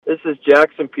is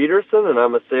Jackson Peterson, and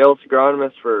I'm a sales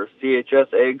agronomist for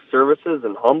CHS Ag Services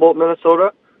in Humboldt,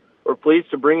 Minnesota. We're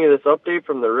pleased to bring you this update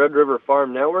from the Red River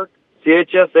Farm Network.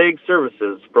 CHS Ag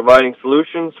Services, providing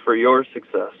solutions for your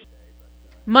success.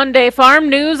 Monday Farm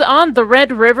News on the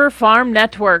Red River Farm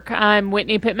Network. I'm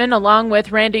Whitney Pittman along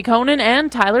with Randy Conan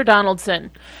and Tyler Donaldson.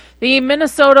 The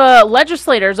Minnesota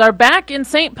legislators are back in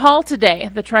St. Paul today.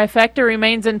 The trifecta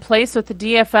remains in place with the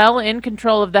DFL in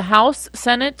control of the House,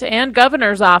 Senate, and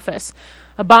Governor's office.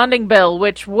 A bonding bill,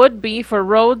 which would be for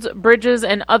roads, bridges,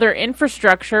 and other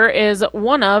infrastructure, is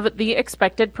one of the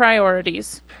expected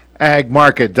priorities.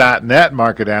 AgMarket.net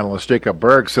market analyst Jacob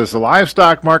Berg says the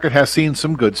livestock market has seen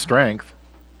some good strength.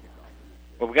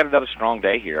 Well, we got another strong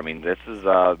day here. I mean, this is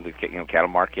the cattle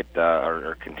market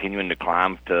are continuing to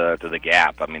climb to the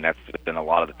gap. I mean, that's been a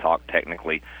lot of the talk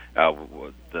technically.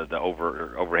 The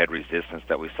overhead resistance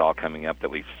that we saw coming up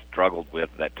that we struggled with,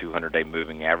 that 200-day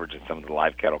moving average in some of the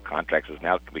live cattle contracts, has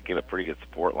now become a pretty good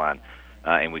support line.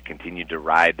 And we continued to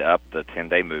ride up the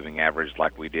 10-day moving average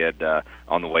like we did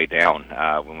on the way down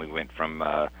when we went from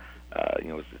the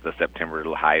September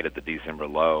high to the December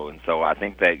low. And so I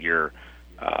think that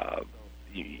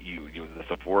the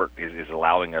support is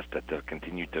allowing us to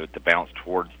continue to bounce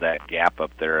towards that gap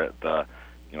up there at the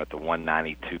at the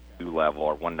 192 level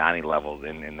or 190 level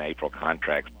in the April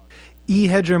contracts.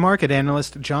 E-Hedger market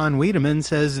analyst John Wiedemann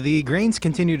says the grains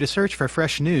continue to search for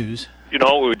fresh news.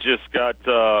 We just got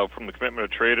from the Commitment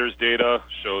of Traders data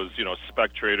shows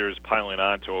spec traders piling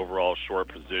on to overall short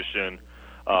position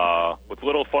with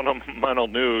little fundamental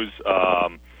news.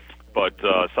 But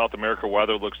South America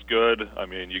weather looks good. I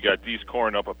mean, you got D's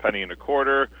corn up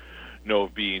 $0.0125, no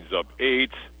beans up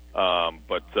 8.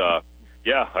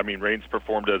 Rains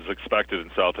performed as expected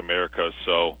in South America.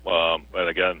 So, and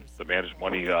again, the managed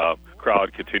money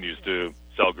crowd continues to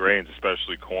sell grains,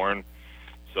 especially corn.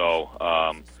 So,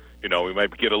 we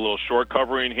might get a little short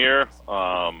covering here.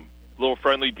 A little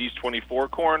friendly D's 24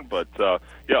 corn, but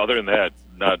other than that,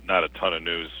 not a ton of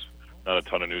news. Not a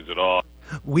ton of news at all.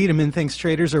 Wiedemann thinks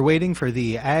traders are waiting for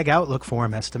the Ag Outlook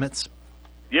Forum estimates.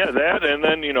 Yeah, that, and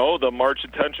then, the March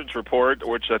intentions report,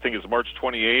 which I think is March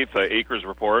 28th, acres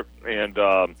report. And,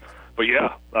 that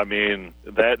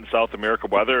and South America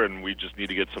weather, and we just need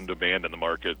to get some demand in the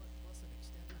market.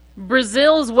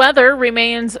 Brazil's weather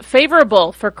remains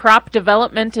favorable for crop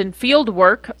development and field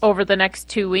work over the next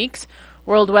 2 weeks.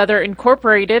 World Weather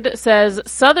Incorporated says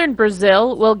southern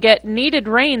Brazil will get needed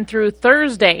rain through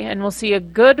Thursday and will see a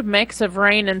good mix of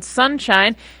rain and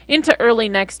sunshine into early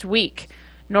next week.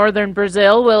 Northern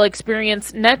Brazil will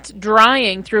experience net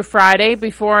drying through Friday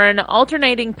before an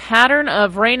alternating pattern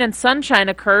of rain and sunshine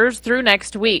occurs through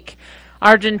next week.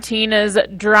 Argentina's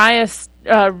driest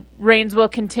rains will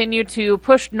continue to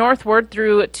push northward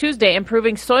through Tuesday,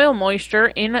 improving soil moisture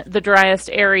in the driest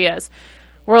areas.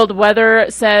 World Weather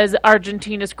says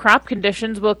Argentina's crop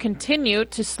conditions will continue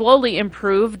to slowly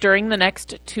improve during the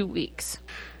next 2 weeks.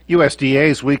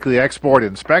 USDA's weekly export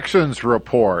inspections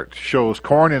report shows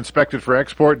corn inspected for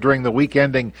export during the week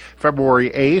ending February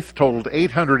 8th totaled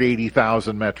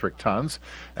 880,000 metric tons.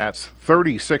 That's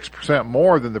 36%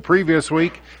 more than the previous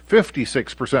week,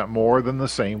 56% more than the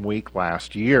same week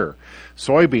last year.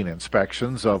 Soybean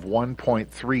inspections of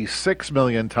 1.36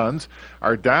 million tons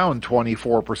are down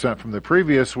 24% from the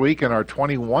previous week and are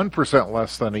 21%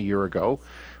 less than a year ago.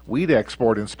 Wheat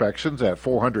export inspections at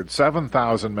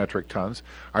 407,000 metric tons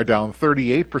are down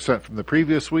 38% from the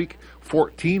previous week,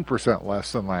 14%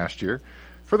 less than last year.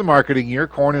 For the marketing year,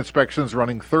 corn inspections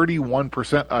running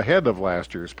 31% ahead of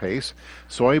last year's pace.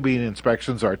 Soybean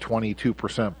inspections are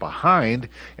 22% behind,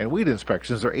 and wheat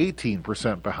inspections are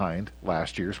 18% behind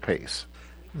last year's pace.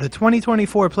 The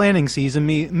 2024 planting season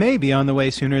may be on the way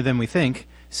sooner than we think.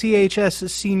 CHS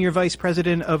Senior Vice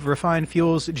President of Refined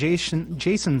Fuels Jason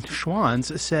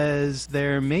Schwanz says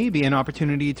there may be an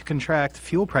opportunity to contract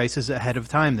fuel prices ahead of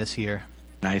time this year.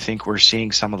 I think we're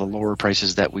seeing some of the lower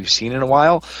prices that we've seen in a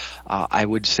while. I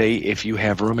would say if you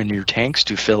have room in your tanks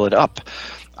to fill it up.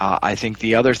 I think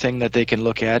the other thing that they can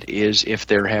look at is if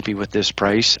they're happy with this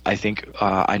price.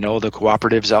 I know the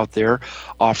cooperatives out there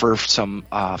offer some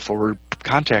forward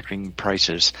contracting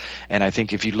prices, and I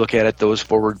think if you look at it, those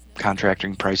forward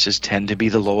contracting prices tend to be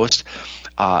the lowest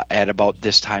at about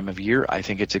this time of year. I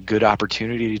think it's a good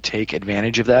opportunity to take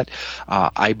advantage of that.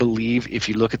 I believe if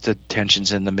you look at the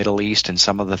tensions in the Middle East and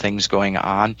some of the things going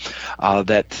on,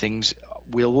 that things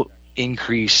will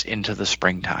increase into the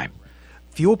springtime.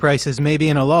 Fuel prices may be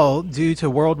in a lull due to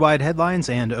worldwide headlines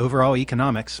and overall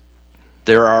economics.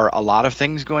 There are a lot of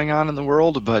things going on in the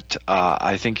world, but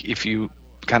I think if you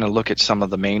kind of look at some of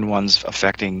the main ones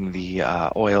affecting the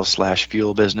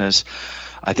oil/fuel business,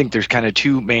 I think there's kind of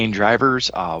two main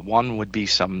drivers. One would be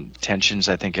some tensions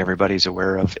I think everybody's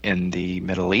aware of in the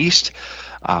Middle East.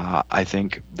 I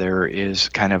think there is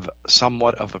kind of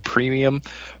somewhat of a premium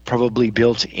probably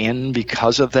built in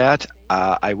because of that.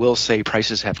 I will say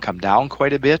prices have come down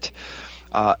quite a bit.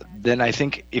 Then I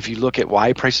think if you look at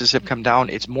why prices have come down,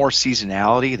 it's more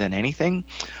seasonality than anything.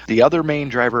 The other main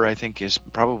driver, I think, is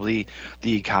probably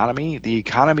the economy. The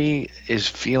economy is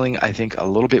feeling, I think, a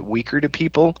little bit weaker to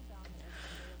people.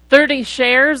 30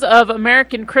 shares of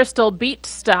American Crystal beet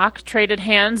stock traded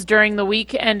hands during the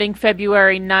week ending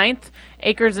February 9th.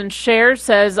 Acres and Shares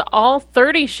says all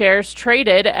 30 shares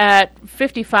traded at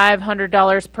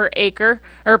 $5,500 per acre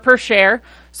or per share.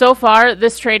 So far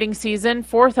this trading season,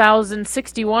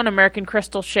 4,061 American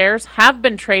Crystal shares have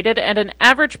been traded at an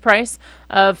average price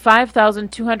of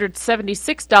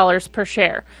 $5,276 per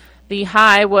share. The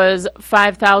high was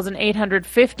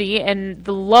 $5,850 and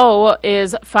the low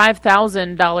is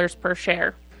 $5,000 per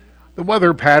share. The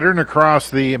weather pattern across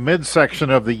the midsection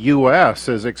of the U.S.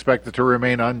 is expected to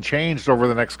remain unchanged over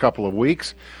the next couple of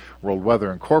weeks. World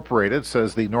Weather Incorporated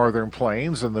says the northern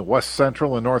plains and the west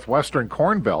central and northwestern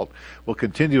Corn Belt will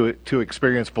continue to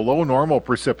experience below normal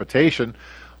precipitation.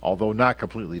 Although not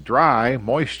completely dry,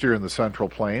 moisture in the central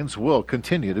plains will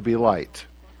continue to be light.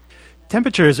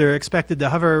 Temperatures are expected to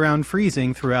hover around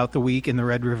freezing throughout the week in the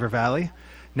Red River Valley.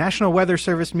 National Weather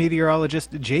Service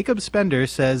meteorologist Jacob Spender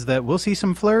says that we'll see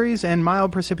some flurries and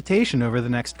mild precipitation over the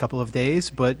next couple of days,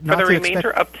 but not to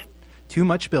expect too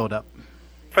much buildup.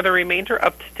 For the remainder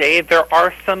of today, there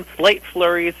are some light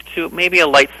flurries to maybe a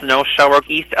light snow shower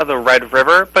east of the Red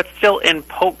River, but still in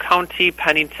Polk County,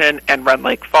 Pennington, and Red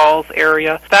Lake Falls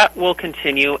area. That will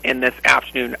continue in this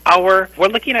afternoon hour. We're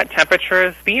looking at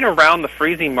temperatures being around the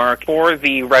freezing mark for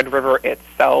the Red River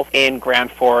itself in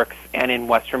Grand Forks and in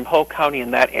western Polk County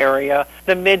in that area.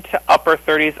 The mid to upper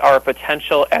 30s are a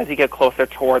potential as you get closer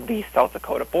toward the South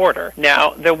Dakota border.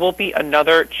 Now, there will be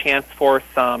another chance for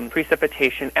some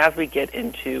precipitation as we get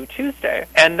into Tuesday,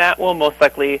 and that will most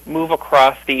likely move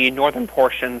across the northern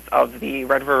portions of the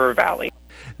Red River Valley.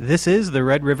 This is the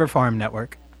Red River Farm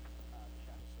Network.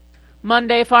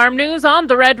 Monday Farm News on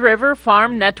the Red River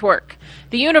Farm Network.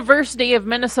 The University of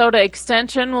Minnesota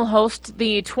Extension will host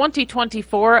the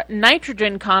 2024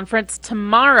 Nitrogen Conference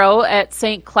tomorrow at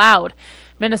St. Cloud.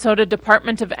 Minnesota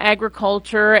Department of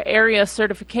Agriculture Area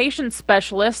Certification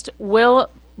Specialist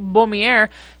Will Beaumier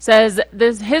says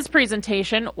his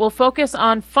presentation will focus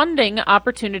on funding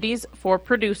opportunities for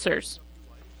producers.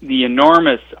 The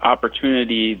enormous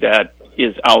opportunity that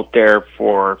is out there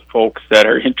for folks that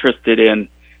are interested in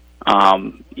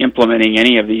implementing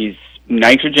any of these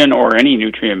nitrogen or any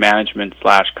nutrient management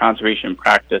 / conservation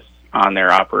practice on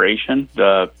their operation.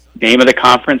 The name of the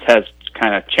conference has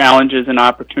kind of challenges and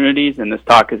opportunities, and this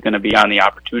talk is going to be on the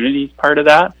opportunities part of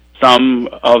that. Some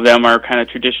of them are kind of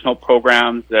traditional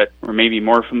programs that we're maybe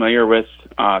more familiar with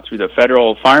through the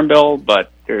federal farm bill,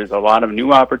 but there's a lot of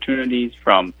new opportunities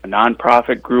from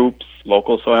nonprofit groups,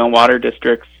 local soil and water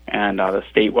districts, and the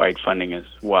statewide funding as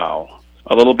well.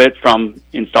 A little bit from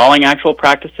installing actual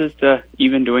practices to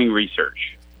even doing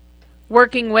research.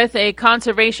 Working with a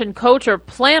conservation coach or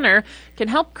planner can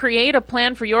help create a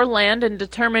plan for your land and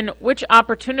determine which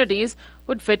opportunities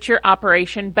would fit your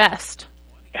operation best.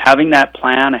 Having that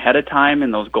plan ahead of time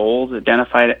and those goals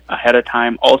identified ahead of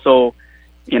time also,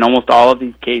 in almost all of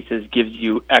these cases, gives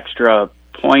you extra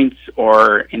points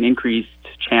or an increased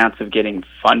chance of getting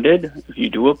funded if you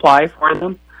do apply for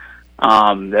them.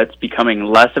 That's becoming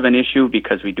less of an issue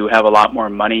because we do have a lot more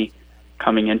money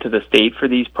coming into the state for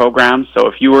these programs. So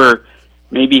if you were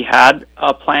maybe had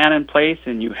a plan in place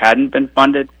and you hadn't been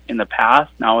funded in the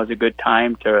past, now is a good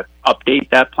time to update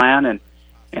that plan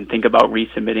and think about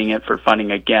resubmitting it for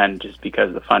funding again, just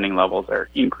because the funding levels are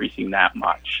increasing that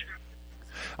much.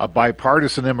 A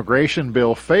bipartisan immigration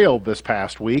bill failed this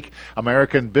past week.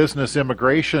 American Business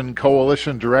Immigration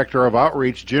Coalition Director of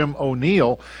Outreach Jim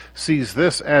O'Neill sees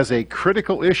this as a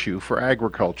critical issue for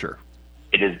agriculture.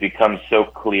 It has become so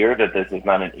clear that this is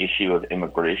not an issue of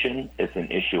immigration, it's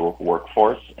an issue of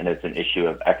workforce, and it's an issue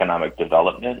of economic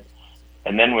development.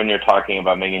 And then when you're talking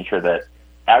about making sure that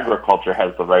agriculture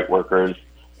has the right workers,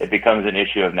 it becomes an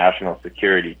issue of national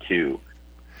security too.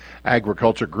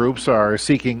 Agriculture groups are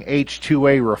seeking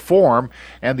H-2A reform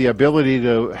and the ability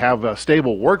to have a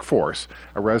stable workforce.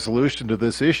 A resolution to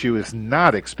this issue is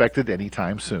not expected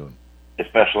anytime soon.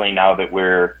 Especially now that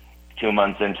we're 2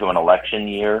 months into an election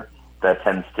year, that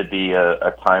tends to be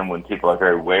a time when people are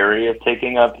very wary of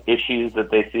taking up issues that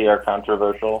they see are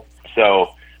controversial.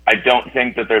 So I don't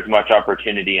think that there's much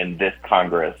opportunity in this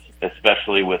Congress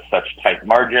especially with such tight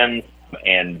margins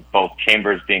and both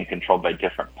chambers being controlled by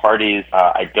different parties.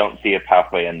 I don't see a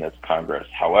pathway in this Congress.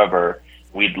 However,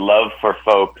 we'd love for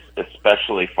folks,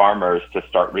 especially farmers, to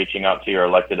start reaching out to your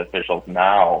elected officials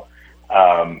now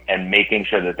and making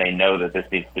sure that they know that this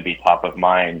needs to be top of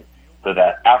mind so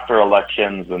that after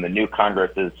elections, when the new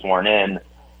Congress is sworn in,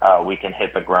 we can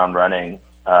hit the ground running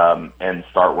and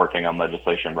start working on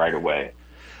legislation right away.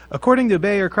 According to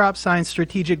Bayer Crop Science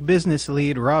strategic business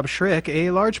lead Rob Schrick,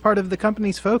 a large part of the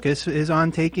company's focus is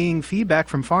on taking feedback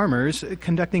from farmers,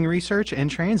 conducting research, and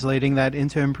translating that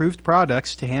into improved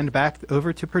products to hand back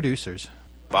over to producers.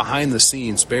 Behind the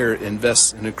scenes, Bayer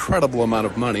invests an incredible amount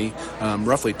of money,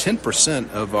 roughly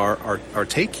 10% of our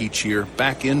take each year,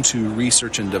 back into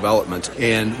research and development.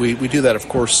 And we do that, of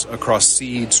course, across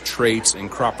seeds, traits, and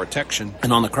crop protection.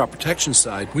 And on the crop protection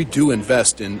side, we do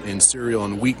invest in cereal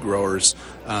and wheat growers'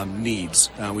 needs.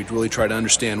 We really try to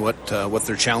understand what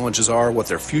their challenges are, what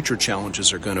their future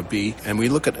challenges are going to be. And we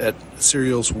look at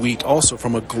cereals, wheat, also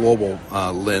from a global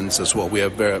lens as well. We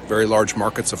have very, very large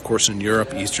markets, of course, in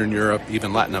Europe, Eastern Europe,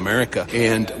 even Latin America,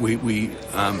 and we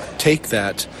take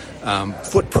that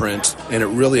footprint, and it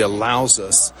really allows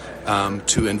us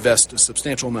to invest a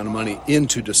substantial amount of money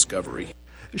into discovery.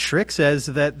 Schrick says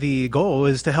that the goal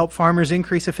is to help farmers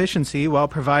increase efficiency while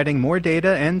providing more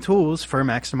data and tools for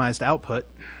maximized output.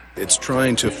 It's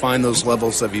trying to find those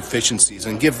levels of efficiencies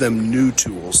and give them new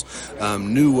tools,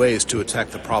 new ways to attack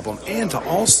the problem, and to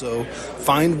also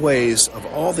find ways of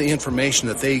all the information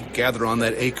that they gather on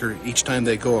that acre each time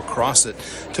they go across it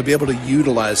to be able to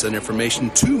utilize that information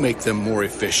to make them more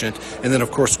efficient. And then,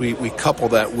 of course, we couple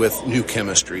that with new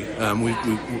chemistry.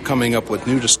 We're coming up with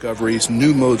new discoveries,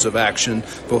 new modes of action,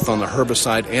 both on the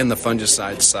herbicide and the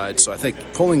fungicide side. So I think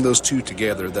pulling those two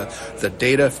together, the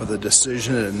data for the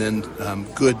decision and then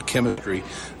good chemistry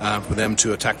for them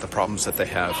to attack the problems that they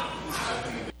have.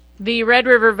 The Red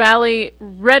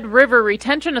River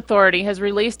Retention Authority has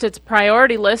released its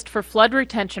priority list for flood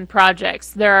retention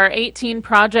projects. There are 18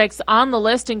 projects on the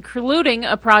list, including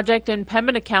a project in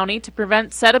Pembina County to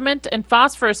prevent sediment and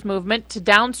phosphorus movement to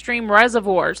downstream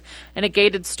reservoirs, and a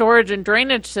gated storage and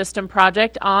drainage system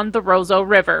project on the Roseau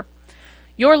River.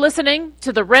 You're listening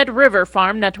to the Red River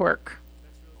Farm Network.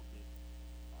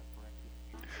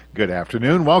 Good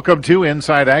afternoon. Welcome to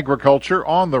Inside Agriculture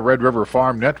on the Red River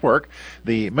Farm Network.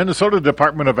 The Minnesota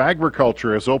Department of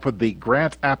Agriculture has opened the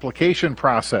grant application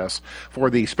process for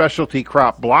the Specialty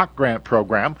Crop Block Grant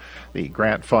Program. The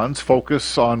grant funds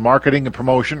focus on marketing and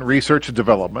promotion, research and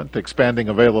development, expanding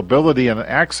availability and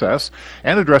access,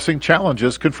 and addressing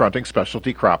challenges confronting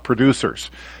specialty crop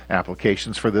producers.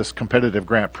 Applications for this competitive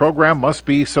grant program must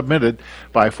be submitted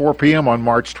by 4 p.m. on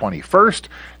March 21st.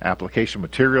 Application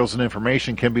materials and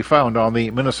information can be found on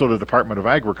the Minnesota Department of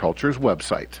Agriculture's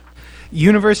website.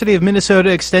 University of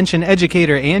Minnesota Extension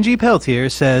educator Angie Peltier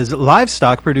says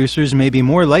livestock producers may be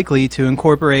more likely to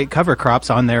incorporate cover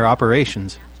crops on their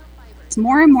operations.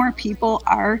 More and more people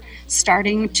are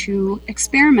starting to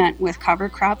experiment with cover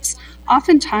crops,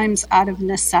 oftentimes out of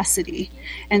necessity.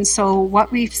 And so what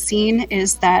we've seen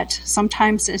is that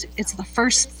sometimes it's the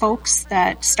first folks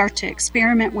that start to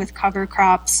experiment with cover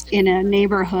crops in a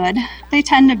neighborhood. They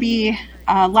tend to be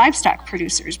livestock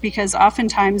producers, because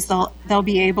oftentimes they'll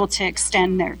be able to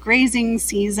extend their grazing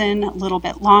season a little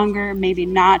bit longer, maybe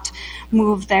not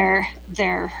move their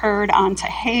herd onto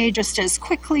hay just as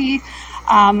quickly.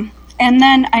 And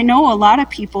then I know a lot of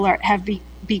people have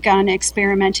begun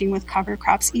experimenting with cover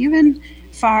crops, even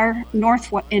far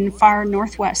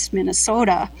northwest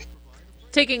Minnesota.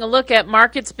 Taking a look at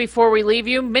markets before we leave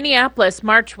you, Minneapolis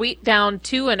March wheat down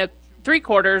 2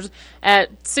 3/4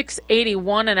 at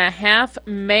 $681.5.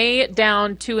 May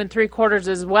down 2 3/4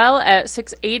 as well at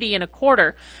 $680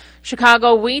 1/4.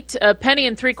 Chicago wheat a penny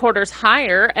and 3/4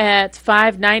 higher at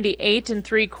 $598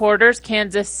 3/4.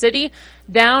 Kansas City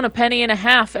down a penny and a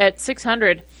half at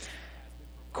 $600.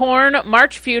 Corn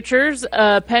March futures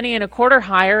a penny and 1/4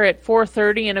 higher at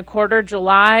 $430 1/4.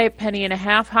 July penny and a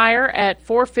half higher at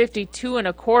 $452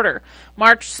 1/4.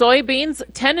 March soybeans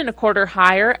 10 1/4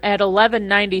 higher at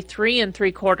 $11.93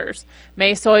 3/4.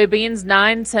 May soybeans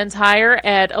 9 cents higher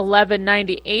at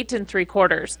 $11.98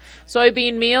 3/4.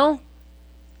 Soybean meal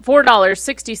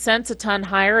 $4.60 a ton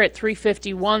higher at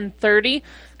 $351.30.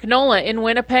 Canola in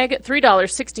Winnipeg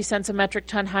 $3.60 a metric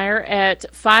ton higher at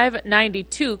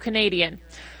 $5.92 Canadian.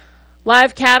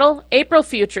 Live cattle April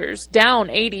futures down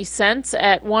 80 cents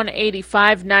at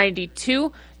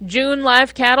 $185.92. June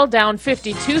live cattle down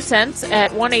 52 cents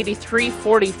at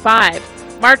 $183.45.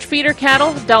 March feeder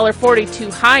cattle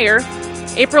 $1.42 higher.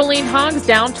 April lean hogs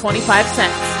down 25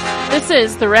 cents. This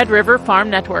is the Red River Farm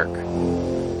Network.